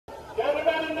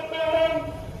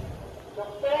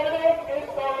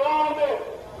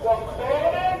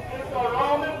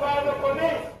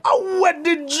What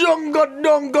the jungle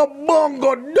dunga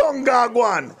bongo dunga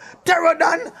one? Terro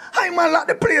Dan, I'm a lot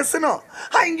the place, you know.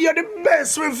 I give you the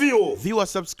best review. Viewer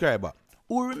subscriber,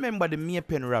 who remember the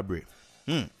Maypen robbery?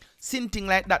 Something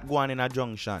like that going in a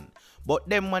junction. But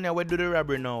them man who do the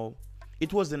robbery now,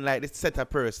 it wasn't like the set of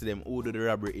person them who do the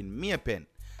robbery in Maypen.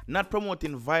 Not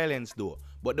promoting violence though,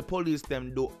 but the police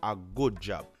them do a good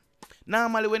job.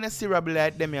 Normally when you see robbery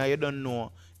like them here, you don't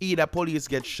know. Either police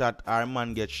get shot or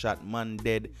man get shot, man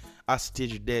dead,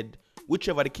 hostage dead,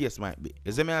 whichever the case might be.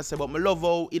 You see me I say, but I love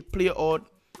how it play out.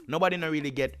 Nobody not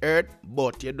really get hurt,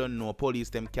 but you don't know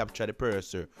police them capture the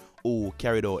person who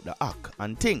carried out the act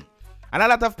and thing. And a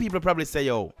lot of people probably say,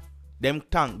 yo, them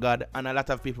thank God, and a lot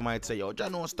of people might say, yo,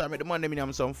 John, don't start me the money, me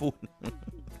have some food.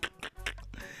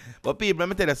 But people, let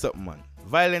me tell you something, man.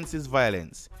 Violence is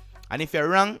violence. And if you're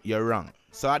wrong, you're wrong.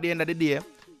 So at the end of the day,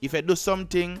 if you do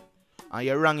something and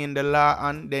you're wrong in the law,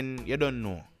 and then you don't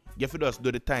know, you have to just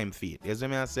do the time feed. You see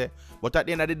me I say? But at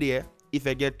the end of the day, if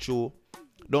you get through,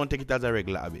 don't take it as a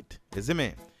regular habit. You see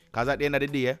me? Because at the end of the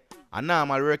day, a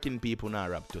normal working people now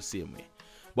rap to same way.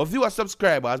 But viewer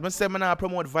subscribers, I say I not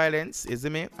promote violence, you see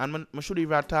me? And I should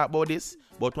even talk about this.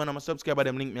 But when I'm a subscriber,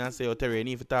 them link me and say, oh Terry, you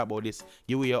need to talk about this.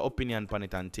 Give me your opinion on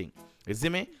it and thing. You see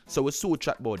me? So we soon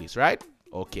chat about this, right?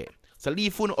 Okay. So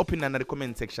leave your opinion in the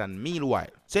comment section meanwhile.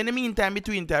 So in the meantime,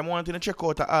 between time, I want you to check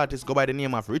out an artist go by the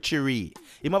name of Richie Ree.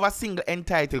 He have a single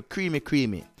entitled Creamy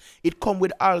Creamy. It come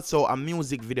with also a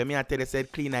music video. Me I tell you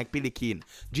said clean like Pelican.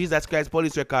 Jesus Christ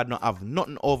police record not have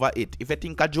nothing over it. If you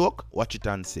think a joke, watch it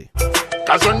and see.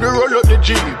 Cause when we roll up the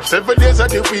Jeep, 7 days of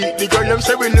the week, the girl them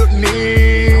say we look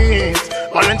neat.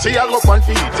 Balenciaga up on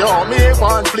feet, yo, me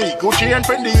one fleek, Gucci and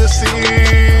Fendi you see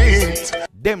it.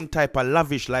 Them type of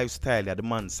lavish lifestyle that the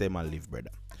man say man live, brother.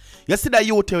 You see that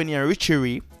you tell here Richie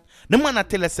Ree, the man I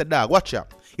tell us say dog, watch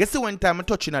out. You see when time I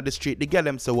touching at the street, the girl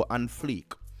them say we on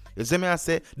fleek. You see me I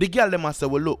say, the girl them say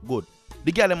we look good.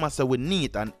 The girl them say we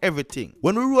neat and everything.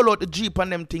 When we roll out the Jeep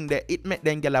and them thing there, it make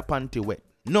them girl a panty wet.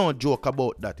 No joke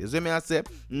about that. You see me I say,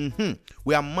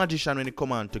 we are magician when it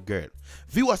come on to girl.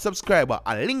 Viewer subscriber,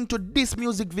 a link to this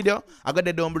music video, I got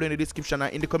it down below in the description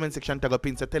and in the comment section tag up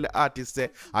in so tell the artist say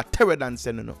a Terro dance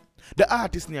no. The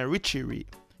artist near Richie Ree.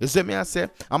 You see me I say,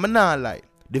 I'm not lie.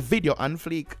 The video on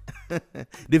fleek.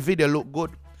 The video look good.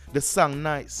 The song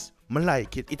nice. I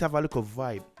like it. It have a look of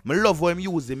vibe. I love how him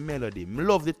use the melody. I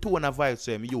love the tone of vibes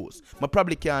so him use. I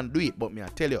probably can't do it, but me I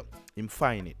tell you, him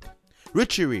find it.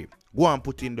 Richie Ree, go and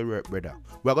put in the work, brother.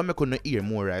 We're gonna make you hear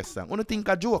more right song. You think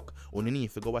a joke? You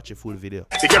need to go watch a full video.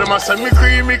 You get them a send me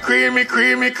creamy, creamy,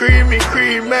 creamy, creamy,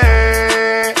 creamy.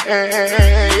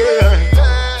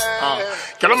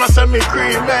 Get them a send me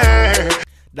creamy.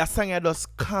 That song is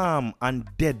just calm and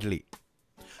deadly.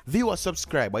 Viewer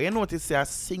subscriber, you notice say I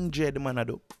sing J the man I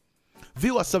do.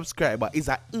 Viewer subscriber is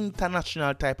an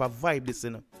international type of vibe, this you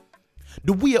know.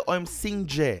 The way I'm sing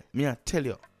J, me I tell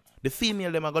you. The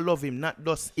female them are gonna love him, not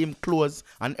just him clothes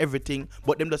and everything,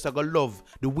 but them just are gonna love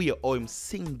the way how him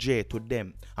sing J to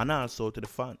them and also to the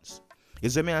fans. You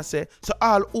see me I say? So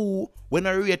all who when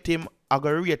I rate him, I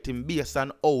gonna rate him based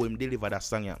on how him deliver that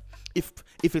song. Yeah.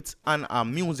 If it's on a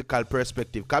musical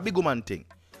perspective, cause big woman thing.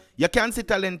 You can't see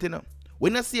talent, you know.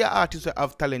 When you see an artist who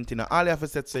have talent, you know, all you have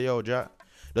to say, yo, Ja,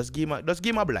 just give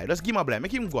him a blind,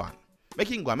 make him go on.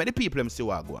 Make him go on, make the people them see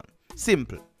what go on.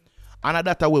 Simple. And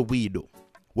that's what we do.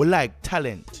 We like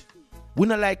talent. We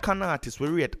not like an artist, we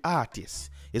rate artists.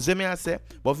 You see me I say?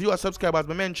 But viewer subscribers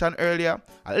I mentioned earlier,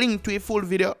 a link to a full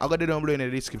video, I got it down below in the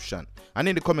description and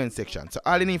in the comment section. So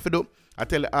all you need to do, I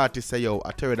tell the artist say yo,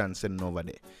 a Terro dance sending over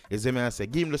there. You see me I say?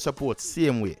 Give him the support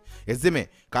same way. You see me?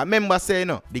 Cause remember say you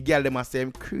know, the girl them say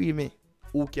him creamy.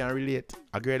 Who can relate?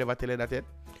 A girl ever tell you that yet?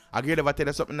 A girl ever tell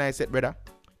you something nice yet, brother?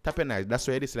 Tap it nice. That's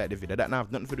why you dislike the video. That not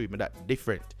have nothing to do with me. That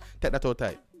different. Take that out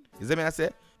tight. You see me I say?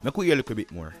 Make you hear a little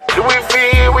bit more. Do we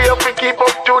feel we have to keep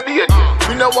up to date?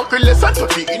 We not walk less and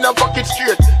 30 in a pocket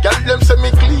straight. Girl them say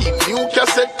me clean, new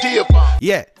cassette tape.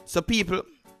 Yeah, so people,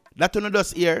 that one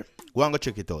just here, go and go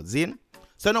check it out. Zin?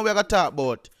 So now we're gonna talk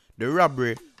about the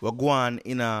robbery we're going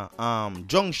in a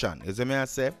junction. You see me I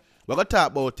say? We're gonna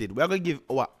talk about it. We're gonna give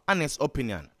our honest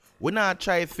opinion. We're not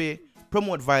trying to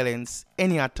promote violence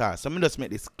any at all. So let me just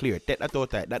make this clear. Take that out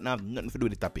tight. That have nothing to do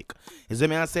with the topic. You see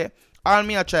me I say? All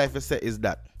me I try to say is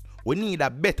that we need a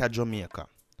better Jamaica.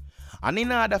 And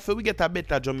in order for we get a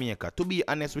better Jamaica, to be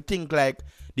honest, we think like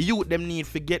the youth them need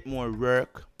to get more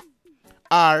work.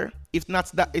 Or if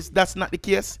that's not the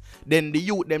case, then the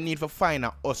youth them need to find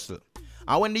a hustle.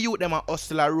 And when the youth them a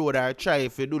hustle a road or try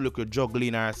if you do look at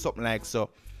juggling or something like so,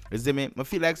 you see me? I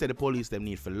feel like say the police them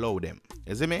need to load them.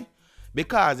 You see me?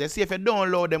 Because you see if you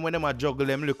don't load them when them a juggle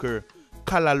them look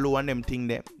collar low and them thing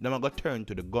there, them go turn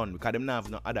to the gun because them not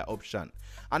have no other option.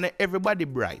 And everybody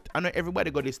bright. And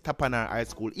everybody got this top on our high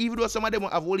school. Even though some of them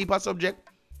have whole heap of subject,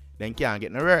 then can't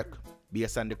get no work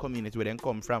based on the community where they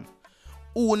come from.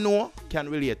 Who know can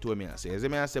relate to me, I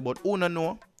say. But who no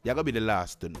know, you're going to be the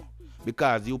last to know.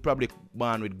 Because you probably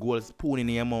born with gold spoon in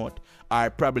your mouth, or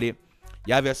probably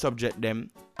you have your subject them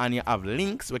and you have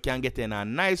links we can get in a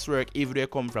nice work if they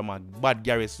come from a bad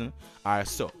garrison or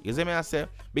so. You see me I say?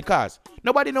 Because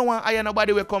nobody know one hire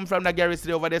nobody will come from the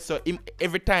garrison over there. So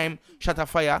every time shot a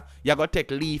fire, you gotta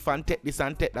take leaf and take this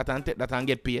and take that and take that and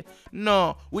get paid.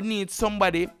 No, we need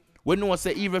somebody we know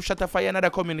say even if shot a fire in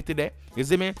another community there. You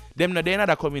see me? Them not there in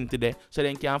another community there. So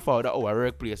they can afford our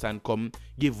workplace and come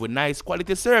give a nice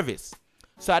quality service.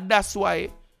 So that's why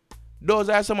those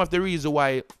are some of the reasons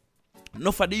why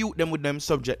enough of the youth them with them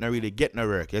subject not really get no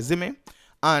work, you see me?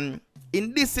 And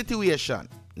in this situation,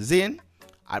 Zane,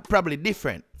 are probably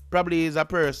different. Probably is a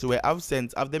person where have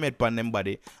sense, have them head upon them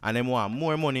body, and them want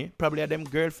more money. Probably them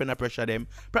girlfriend a pressure them.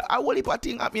 A whole heap of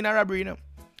thing happen in a robbery, you know.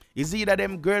 Is either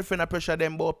them girlfriend a pressure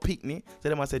them about pick me, so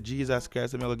them a say, Jesus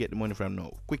Christ, I'm going to get the money from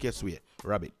now. Quickest way,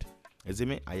 rob it. You see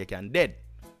me? And you can dead.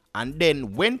 And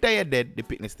then when you're dead, the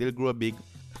picnic still grow big.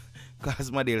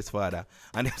 Cause my dear's father.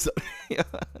 And them so you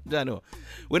know,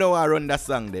 we don't want to run that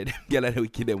song there. Them girl are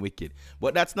wicked, them wicked.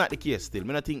 But that's not the case still.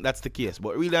 I don't think that's the case.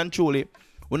 But really and truly,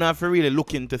 we have to really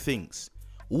look into things.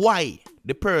 Why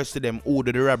the person them who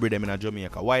do the robbery them in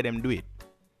Jamaica? Why them do it?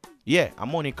 Yeah, a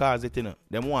money cause it, you know.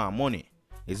 Them want money.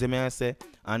 You see me I say?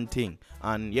 And thing.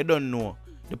 And you don't know.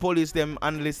 The police them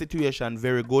handle the situation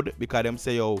very good because them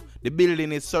say, yo, the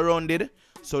building is surrounded,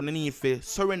 so they need to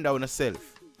surrender on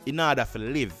yourself in order to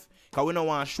live. Because we don't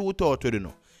want to shoot out to the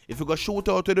no. If we go shoot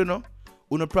out to the no,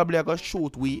 we don't probably go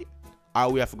shoot we, or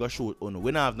we have to go shoot uno.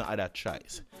 We don't have no other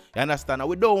choice. You understand?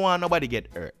 We don't want nobody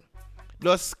get hurt.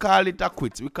 Just call it a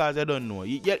quit because you don't know.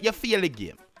 You feel the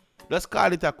game. Just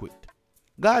call it a quit.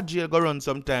 God jail go run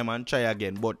sometime and try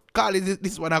again, but call it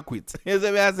this one a quit. You see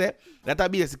what I say? That's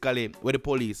basically where the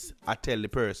police I tell the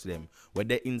person them when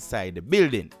they're inside the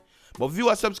building. But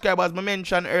viewer subscribers, I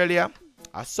mentioned earlier,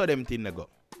 I saw them thing they go.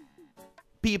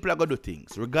 People are going to do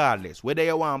things regardless. Whether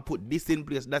you want to put this in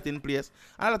place, that in place.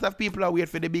 And a lot of people are waiting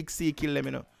for the big C kill them,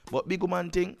 you know. But big woman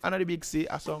thing, another big C,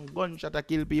 a some gunshot to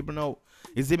kill people now.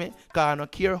 You see me? Because I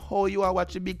don't care how you are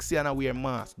watching big C and I wear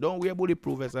mask. Don't wear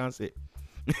bulletproof as I say.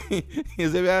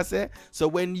 You see what I say? So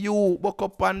when you walk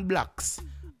up on blacks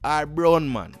or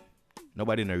brown man,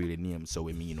 nobody not really name so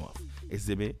we mean off. You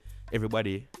see me?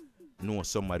 Everybody knows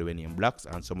somebody when name blacks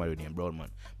and somebody when name brown man.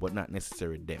 But not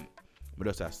necessarily them.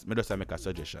 Me just make a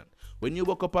suggestion. When you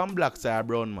walk up on black side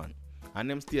brown man and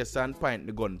them stay and point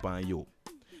the gun upon you,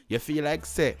 you feel like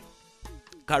say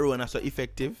Corona so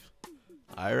effective.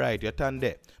 Alright, you turn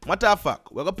there. Matter of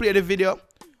fact, we're gonna play the video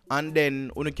and then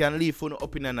you can leave your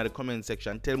opinion in the comment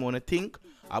section. Tell me what you think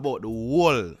about the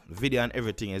whole video and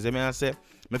everything. You see me I say?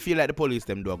 I feel like the police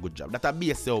them do a good job. That's a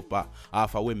base up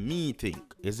of what me think.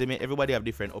 You see me? Everybody have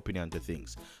different opinion to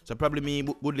things. So probably me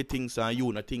goodly things and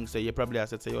you no things. So you probably have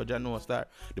to say, yo, John, no star.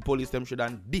 The police them should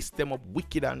and diss them up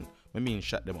wicked and I mean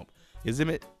shut them up. You see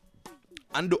me?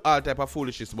 And do all type of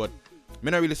foolishness, but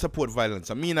me not really support violence.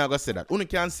 So me not gonna say that. Only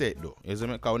can say it though. You see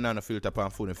me? Because we not filter upon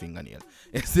phone and fingernail.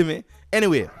 You see me?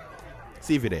 Anyway,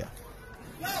 see you there.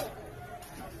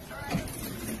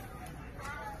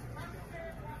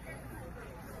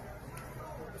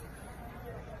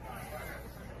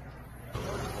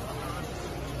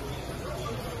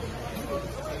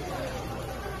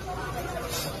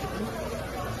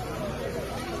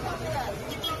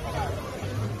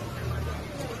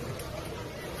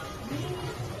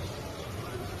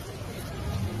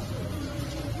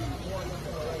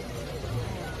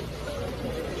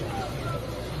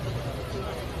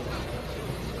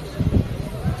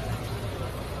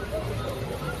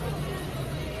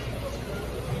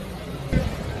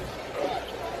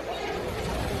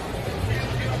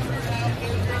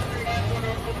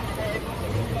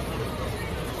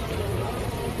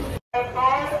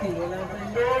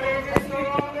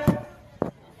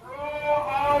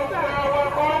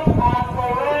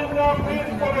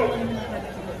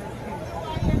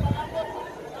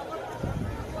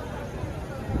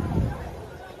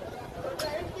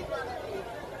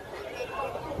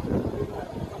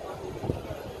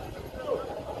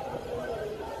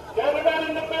 Gentlemen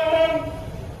in the building,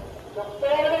 the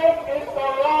building is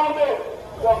surrounded.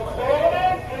 The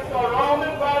building is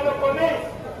surrounded by the police.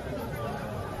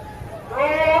 Throw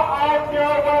out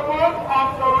your weapons and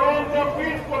surrender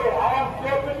peacefully. I am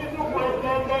Deputy